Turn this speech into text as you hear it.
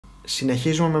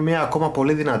συνεχίζουμε με μια ακόμα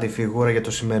πολύ δυνατή φιγούρα για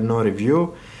το σημερινό review.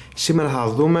 Σήμερα θα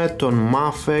δούμε τον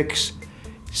Mafex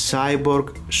Cyborg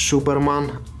Superman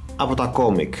από τα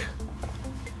κόμικ.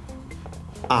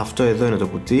 Αυτό εδώ είναι το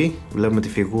κουτί, βλέπουμε τη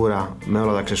φιγούρα με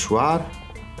όλα τα αξεσουάρ.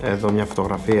 Εδώ μια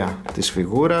φωτογραφία της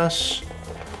φιγούρας,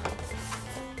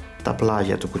 τα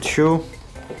πλάγια του κουτιού,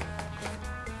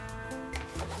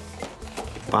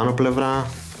 πάνω πλευρά,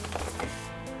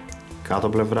 κάτω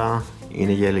πλευρά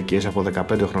είναι για ηλικίες από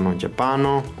 15 χρονών και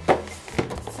πάνω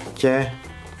και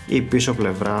η πίσω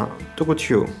πλευρά του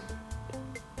κουτιού.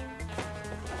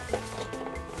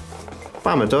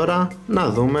 Πάμε τώρα να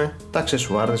δούμε τα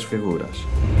αξεσουάρ της φιγούρας.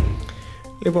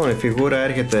 Λοιπόν, η φιγούρα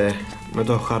έρχεται με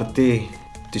το χαρτί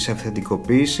της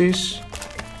αυθεντικοποίησης,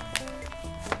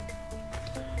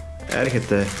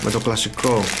 έρχεται με το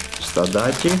κλασικό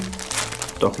σταντάκι,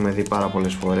 το έχουμε δει πάρα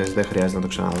πολλές φορές, δεν χρειάζεται να το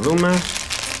ξαναδούμε.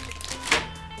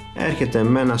 Έρχεται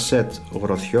με ένα σετ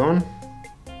γροθιών,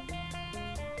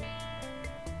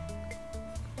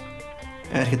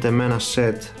 έρχεται με ένα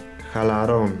σετ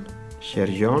χαλαρών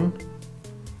χεριών,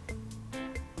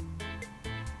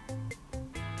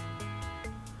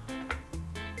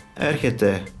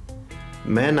 έρχεται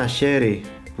με ένα χέρι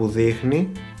που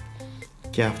δείχνει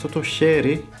και αυτό το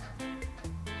χέρι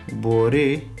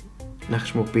μπορεί να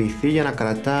χρησιμοποιηθεί για να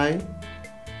κρατάει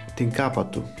την κάπα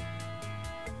του.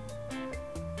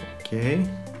 Okay.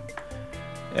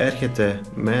 Έρχεται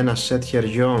με ένα σετ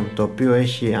χεριών το οποίο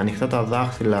έχει ανοιχτά τα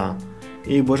δάχτυλα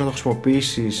ή μπορείς να το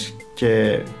χρησιμοποιήσεις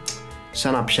και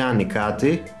σαν να πιάνει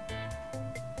κάτι.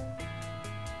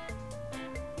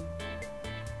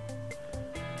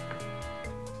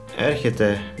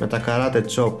 Έρχεται με τα karate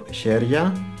chop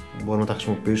χέρια, μπορούμε να τα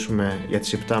χρησιμοποιήσουμε για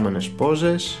τις υπτάμενες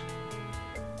πόζες.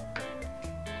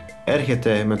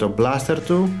 Έρχεται με το blaster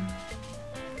του,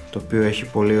 το οποίο έχει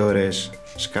πολύ ωραίες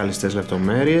σκαλιστές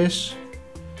λεπτομέρειες,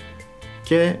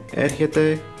 και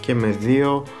έρχεται και με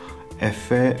δύο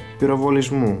εφέ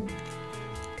πυροβολισμού,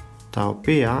 τα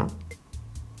οποία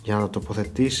για να τα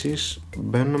τοποθετήσεις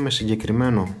μπαίνουν με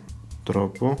συγκεκριμένο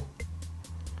τρόπο,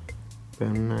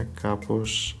 μπαίνουν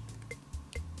κάπως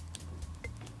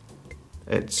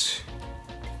έτσι.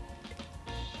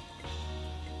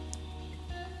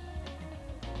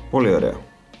 Πολύ ωραίο.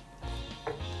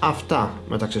 Αυτά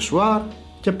με τα αξεσουάρ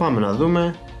και πάμε να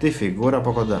δούμε τη φιγούρα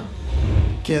από κοντά.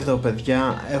 Και εδώ,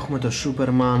 παιδιά, έχουμε το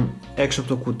Superman έξω από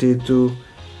το κουτί του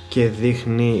και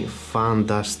δείχνει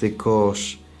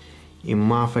φανταστικός. Η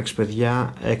Mafex,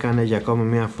 παιδιά, έκανε για ακόμη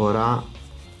μια φορά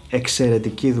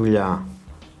εξαιρετική δουλειά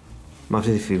με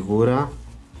αυτή τη φιγούρα.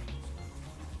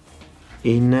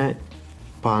 Είναι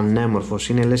πανέμορφος,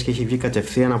 είναι λες και έχει βγει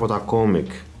κατευθείαν από τα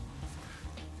κόμικ.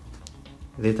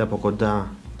 Δείτε από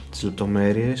κοντά τις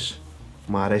λεπτομέρειες,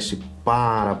 μου αρέσει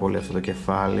πάρα πολύ αυτό το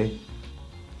κεφάλι,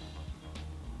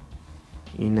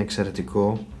 είναι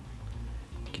εξαιρετικό.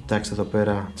 Κοιτάξτε εδώ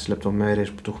πέρα τις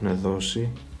λεπτομέρειες που του έχουν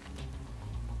δώσει,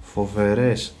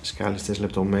 φοβερές σκάλιστες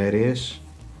λεπτομέρειες.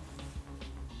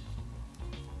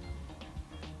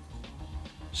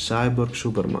 Cyborg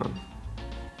Superman,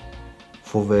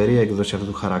 φοβερή έκδοση αυτού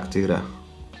του χαρακτήρα.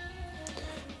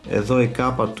 Εδώ η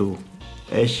κάπα του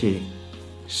έχει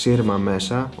σύρμα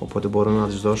μέσα, οπότε μπορούμε να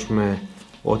της δώσουμε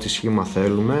ό,τι σχήμα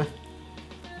θέλουμε,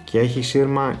 και έχει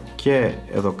σύρμα και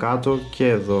εδώ κάτω και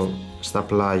εδώ στα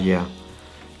πλάγια.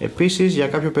 Επίσης, για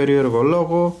κάποιο περίεργο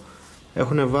λόγο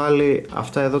έχουν βάλει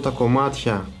αυτά εδώ τα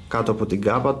κομμάτια κάτω από την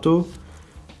κάπα του,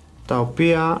 τα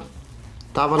οποία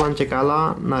τα έβαλαν και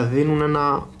καλά να δίνουν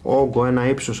ένα όγκο, ένα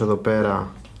ύψος εδώ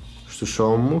πέρα στους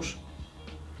ώμους.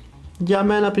 Για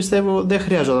μένα πιστεύω δεν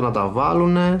χρειάζεται να τα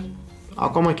βάλουν,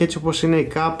 ακόμα και έτσι όπως είναι η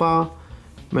κάπα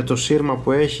με το σύρμα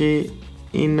που έχει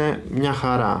είναι μια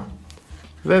χαρά.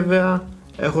 Βέβαια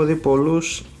έχω δει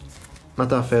πολλούς να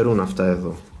τα αφαιρούν αυτά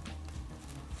εδώ.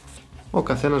 Ο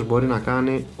καθένας μπορεί να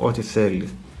κάνει ό,τι θέλει.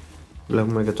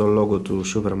 Βλέπουμε και το logo του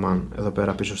Superman εδώ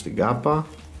πέρα πίσω στην κάπα.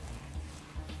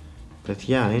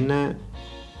 Παιδιά, είναι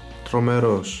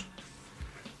τρομερός.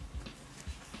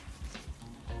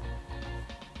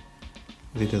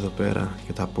 Δείτε εδώ πέρα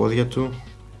και τα πόδια του.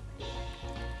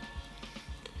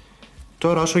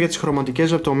 Τώρα, όσο για τις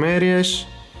χρωματικές λεπτομέρειες,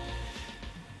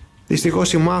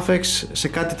 δυστυχώς η Mafex σε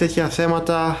κάτι τέτοια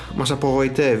θέματα μας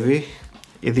απογοητεύει.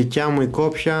 Η δικιά μου η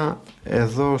κόπια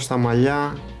εδώ στα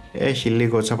μαλλιά έχει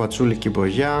λίγο τσαπατσούλικη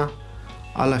μπογιά,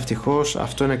 αλλά ευτυχώς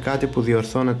αυτό είναι κάτι που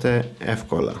διορθώνεται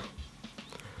εύκολα.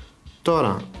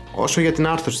 Τώρα, όσο για την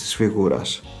άρθρωση της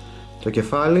φιγούρας, το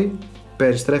κεφάλι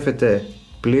περιστρέφεται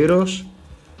πλήρως,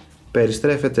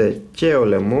 περιστρέφεται και ο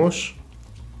λαιμός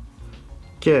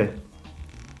και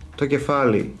το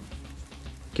κεφάλι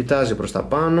κοιτάζει προς τα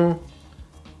πάνω,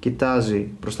 κοιτάζει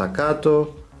προς τα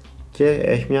κάτω και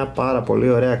έχει μια πάρα πολύ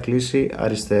ωραία κλίση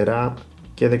αριστερά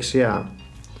και δεξιά.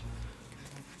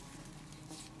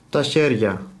 Τα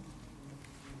χέρια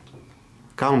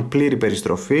κάνουν πλήρη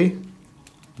περιστροφή,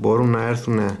 μπορούν να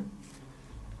έρθουν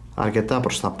αρκετά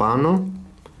προς τα πάνω.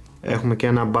 Έχουμε και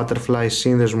ένα butterfly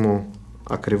σύνδεσμο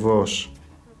ακριβώς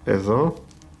εδώ.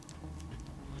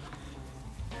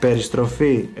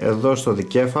 Περιστροφή εδώ στο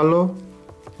δικέφαλο.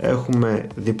 Έχουμε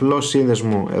διπλό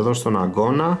σύνδεσμο εδώ στον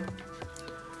αγκώνα.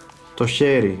 Το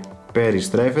χέρι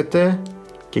περιστρέφεται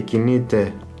και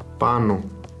κινείται πάνω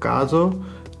κάτω,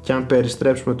 και αν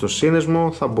περιστρέψουμε το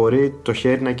σύνδεσμο θα μπορεί το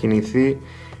χέρι να κινηθεί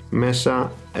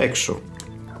μέσα έξω.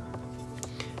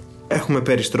 Έχουμε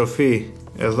περιστροφή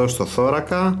εδώ στο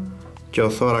θώρακα και ο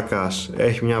θώρακας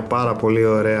έχει μια πάρα πολύ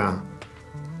ωραία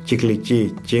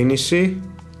κυκλική κίνηση.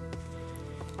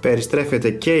 Περιστρέφεται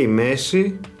και η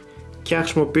μέση, και αν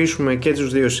χρησιμοποιήσουμε και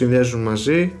τους δύο συνδέσμους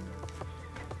μαζί,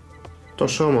 το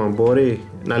σώμα μπορεί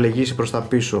να λυγίσει προς τα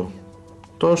πίσω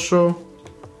τόσο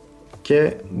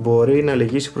και μπορεί να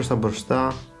λυγίσει προς τα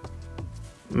μπροστά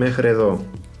μέχρι εδώ.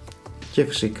 Και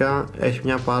φυσικά έχει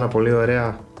μια πάρα πολύ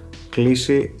ωραία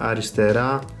κλίση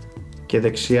αριστερά και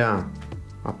δεξιά.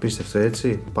 Απίστευτο,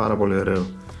 έτσι, πάρα πολύ ωραίο.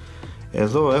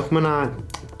 Εδώ έχουμε ένα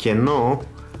κενό,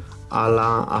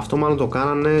 αλλά αυτό μάλλον το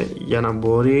κάνανε για να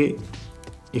μπορεί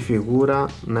η φιγούρα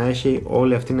να έχει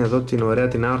όλη αυτήν εδώ την ωραία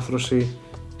την άρθρωση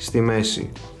στη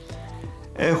μέση.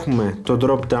 Έχουμε το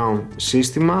drop down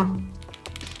σύστημα.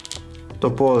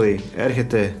 Το πόδι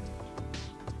έρχεται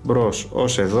μπρος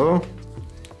ως εδώ,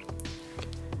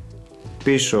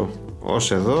 πίσω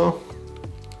ως εδώ,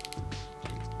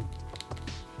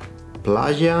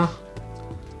 πλάγια,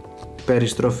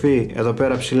 περιστροφή εδώ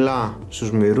πέρα ψηλά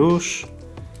στους μυρούς,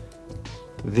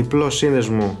 διπλό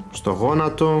σύνδεσμο στο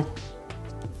γόνατο,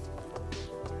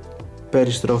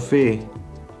 περιστροφή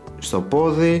στο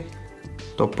πόδι,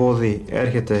 το πόδι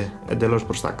έρχεται εντελώς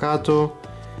προς τα κάτω,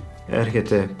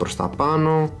 έρχεται προς τα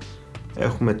πάνω,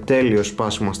 έχουμε τέλειο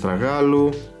σπάσιμο αστραγάλου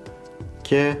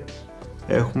και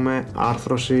έχουμε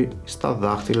άρθρωση στα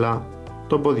δάχτυλα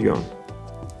των ποδιών.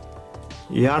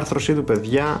 Η άρθρωση του,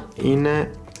 παιδιά,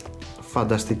 είναι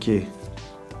φανταστική.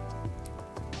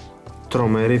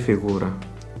 Τρομερή φιγούρα.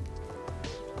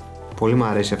 Πολύ μου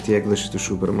αρέσει αυτή η έκδοση του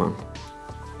Superman.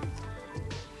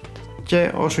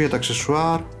 Και όσο για τα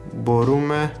αξεσουάρ,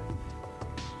 μπορούμε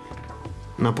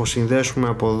να αποσυνδέσουμε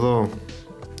από εδώ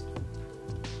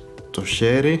το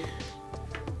χέρι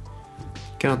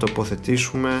και να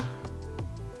τοποθετήσουμε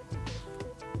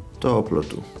το όπλο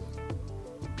του.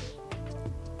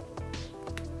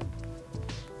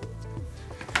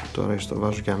 Τώρα το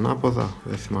βάζω και ανάποδα,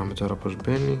 δεν θυμάμαι τώρα πως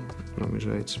μπαίνει,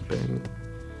 νομίζω έτσι μπαίνει.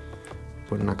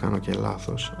 Μπορεί να κάνω και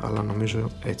λάθος, αλλά νομίζω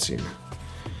έτσι είναι.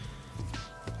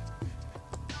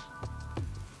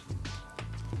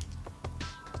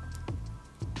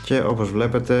 Και όπως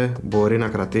βλέπετε μπορεί να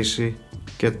κρατήσει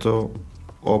και το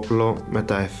όπλο με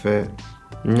τα εφέ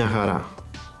μια χαρά.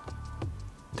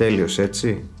 Τέλειος,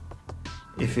 έτσι.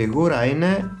 Η φιγούρα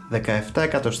είναι 17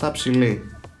 εκατοστά ψηλή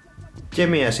και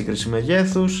μία σύγκριση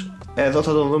μεγέθους. Εδώ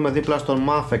θα τον δούμε δίπλα στον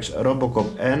Mafex Robocop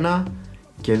 1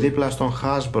 και δίπλα στον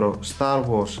Hasbro Star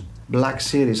Wars Black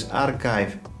Series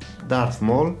Archive Darth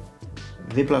Maul,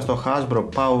 δίπλα στο Hasbro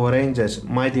Power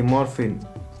Rangers Mighty Morphin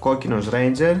Κόκκινος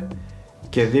Ranger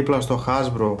και δίπλα στο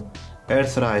Hasbro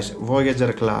Earthrise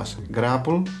Voyager Class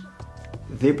Grapple,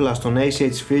 δίπλα στον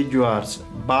ACH Figuarts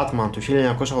Batman του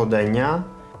 1989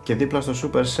 και δίπλα στο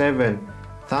Super 7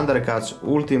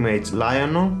 Thundercats Ultimates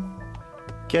Lion,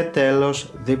 και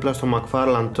τέλος δίπλα στο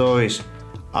McFarlane Toys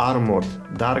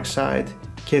Armored Darkseid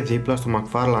και δίπλα στο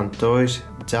McFarlane Toys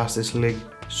Justice League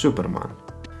Superman.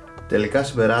 Τελικά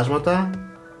συμπεράσματα,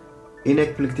 είναι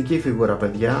εκπληκτική φιγούρα,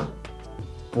 παιδιά.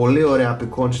 Πολύ ωραία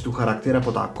απεικόνιση του χαρακτήρα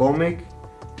από τα κόμικ.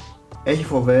 Έχει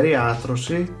φοβερή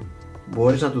άρθρωση,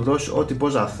 μπορείς να του δώσεις ό,τι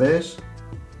πόζα θες.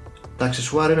 Τα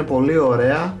αξεσουάρ είναι πολύ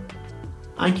ωραία,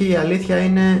 αν και η αλήθεια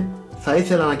είναι θα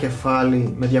ήθελα ένα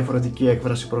κεφάλι με διαφορετική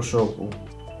έκφραση προσώπου.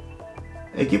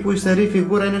 Εκεί που υστερεί η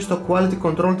φιγούρα είναι στο quality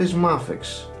control της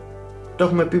Mafex. Το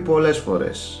έχουμε πει πολλές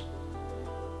φορές.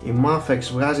 Η Mafex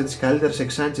βγάζει τις καλύτερες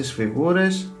εξάντλησες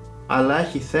φιγούρες, αλλά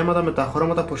έχει θέματα με τα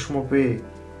χρώματα που χρησιμοποιεί.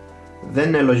 Δεν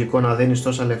είναι λογικό να δίνεις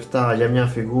τόσα λεφτά για μια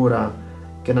φιγούρα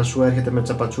και να σου έρχεται με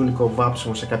τσαπατσούλικο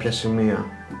βάψιμο σε κάποια σημεία.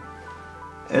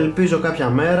 Ελπίζω κάποια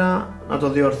μέρα να το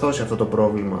διορθώσει αυτό το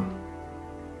πρόβλημα.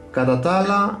 Κατά τα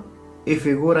άλλα, η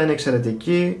φιγούρα είναι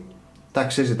εξαιρετική,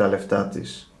 ταξίζει τα λεφτά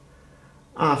της.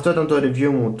 Αυτό ήταν το review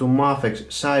μου του Mafex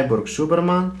Cyborg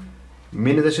Superman.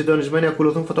 Μείνετε συντονισμένοι,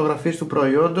 ακολουθούν φωτογραφίες του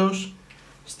προϊόντος.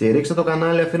 Στηρίξτε το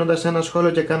κανάλι αφήνοντας ένα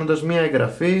σχόλιο και κάνοντας μια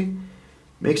εγγραφή.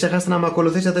 Μην ξεχάσετε να με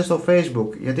ακολουθήσετε στο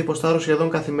Facebook, γιατί ποστάρω σχεδόν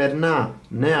καθημερινά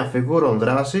νέα φιγούρων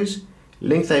δράσης.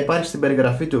 Link θα υπάρχει στην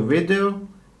περιγραφή του βίντεο.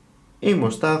 Είμαι ο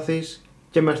Στάθης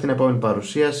και μέχρι την επόμενη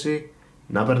παρουσίαση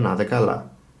να περνάτε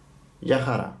καλά. Γεια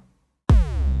χαρά.